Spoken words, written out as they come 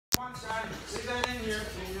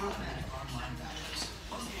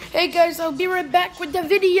Hey guys, I'll be right back with the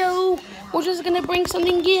video. We're just gonna bring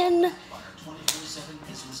something in. 24/7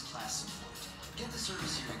 business class support. Get the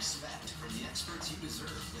service you expect from the experts you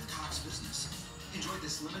deserve with Cox Business. Enjoy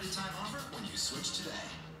this limited time offer when you switch today.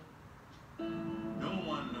 No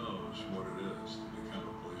one knows what it is to become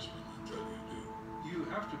a policeman until you do. You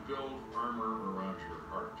have to build armor around your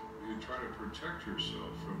heart. You try to protect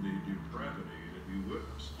yourself from the depravity that you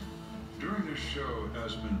witness. During this show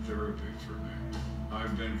has been therapy for me.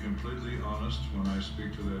 I've been completely honest when I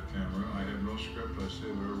speak to that camera. I have no script. I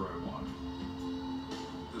say whatever I want.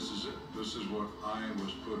 This is it. This is what I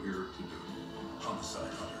was put here to do.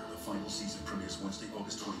 Homicide Hunter, the final season premieres Wednesday,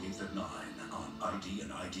 August 28th at 9 on ID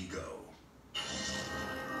and ID Go.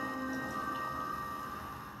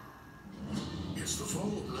 It's the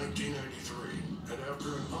fall of 1993, and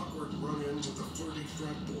after an awkward run-in with a flirty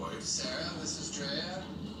frat boy... Sarah, this is Drea.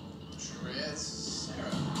 Drea, it's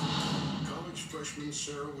Sarah. College freshman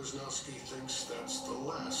Sarah Wisnowski thinks that's the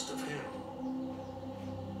last of him.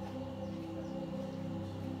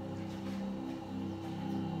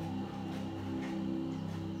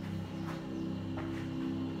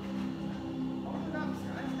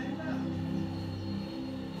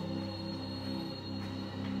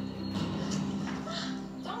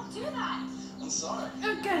 Don't do that. I'm sorry. What do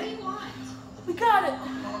Okay, you want? we got it.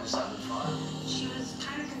 I'm just having fun. She was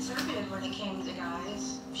kind of conservative when it came to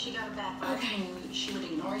guys. If she got a bad vibe from you, she would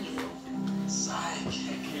ignore you.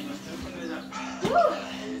 Psychic. Woo!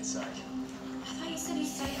 I hated psychic. I thought you said you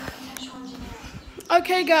studied architectural engineering.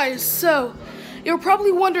 Okay guys, so you're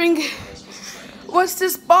probably wondering, what's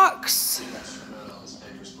this box?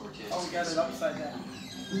 Oh, we got it upside down.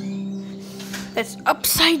 It's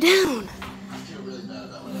upside down. I feel really bad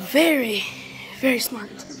about what happened. Very, very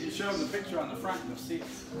smart. If you show them the picture on the front, you'll see it.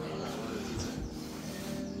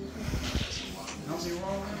 Help me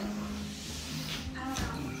roll in.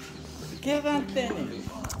 Give Anthony.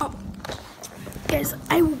 Oh, guys,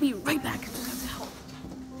 I will be right back.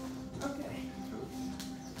 Okay.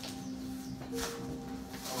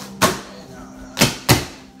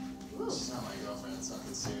 She's not my girlfriend. It's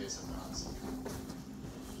something serious, I promise.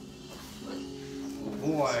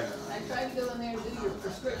 Boy. I tried to go in there and do your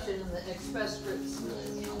prescription and the Express Scripts.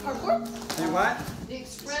 Say what? The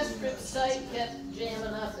Express Scripts site kept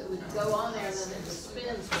jamming up. It would go on there and then it just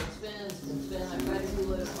spins. I tried to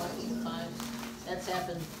do it multiple times. That's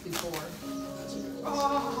happened before.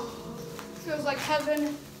 Oh, feels like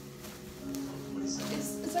heaven.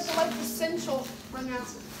 It's like a life essential right now.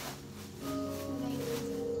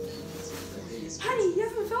 Honey, you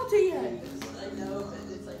haven't felt it yet. I know, but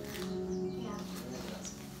it's like,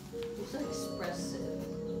 it's like expressive.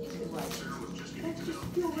 You can like it. Just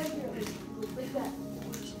feel right here, like that.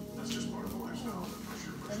 That's just part of the lifestyle, for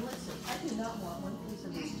sure. And listen, I do not want one piece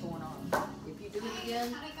of this torn off. If you do it again,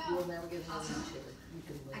 you will never get another inch of it. You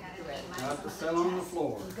can move the red. Have to sit on the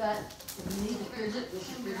floor. You got, if you need a fidget with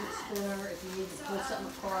your fidget spinner, if you need to put something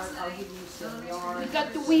apart, I'll give you some yarn. You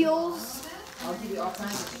got the wheels. I'll give you all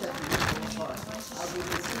kinds of stuff you can pull apart. I'll give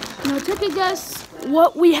you some. Now take a guess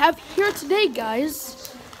what we have here today, guys.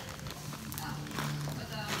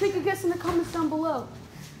 Take a guess in the comments down below.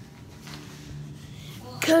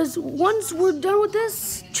 Because once we're done with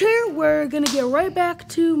this chair, we're going to get right back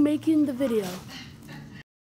to making the video.